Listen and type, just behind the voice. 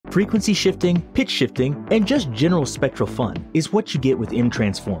Frequency shifting, pitch shifting, and just general spectral fun is what you get with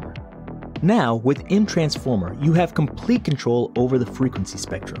MTransformer. Now, with MTransformer, you have complete control over the frequency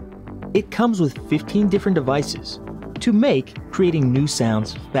spectrum. It comes with 15 different devices to make creating new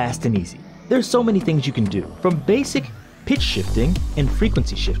sounds fast and easy. There's so many things you can do, from basic pitch shifting and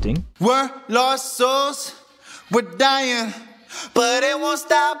frequency shifting. We're lost souls, we're dying, but it won't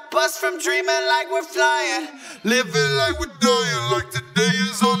stop us from dreaming like we're flying, living like we're dying, like today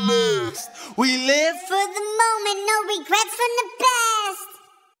is our last. We live for the moment, no regrets from the past.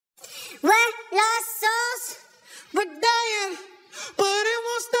 We're lost souls, we're dying, but it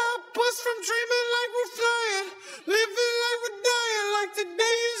won't stop us from dreaming like we're flying, living like we're dying, like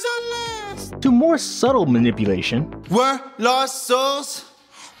today is our last. To more subtle manipulation. We're lost souls,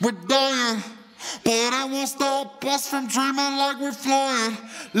 we're dying, but it won't stop us from dreaming like we're flying,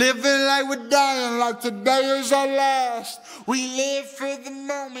 living like we're dying, like today is our last. We live for the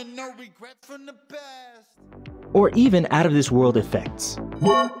moment, no regrets from the past. Or even out-of-this-world effects.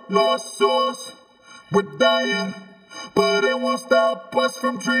 We're lost souls, we're dying, but it won't stop us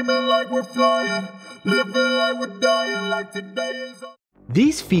from dreaming like we're flying, living like we're dying, like today is our...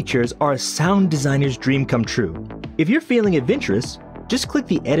 These features are a sound designer's dream come true. If you're feeling adventurous, just click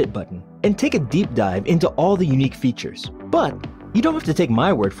the edit button and take a deep dive into all the unique features. But you don't have to take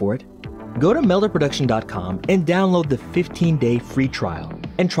my word for it. Go to melderproduction.com and download the 15-day free trial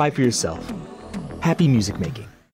and try for yourself. Happy music making.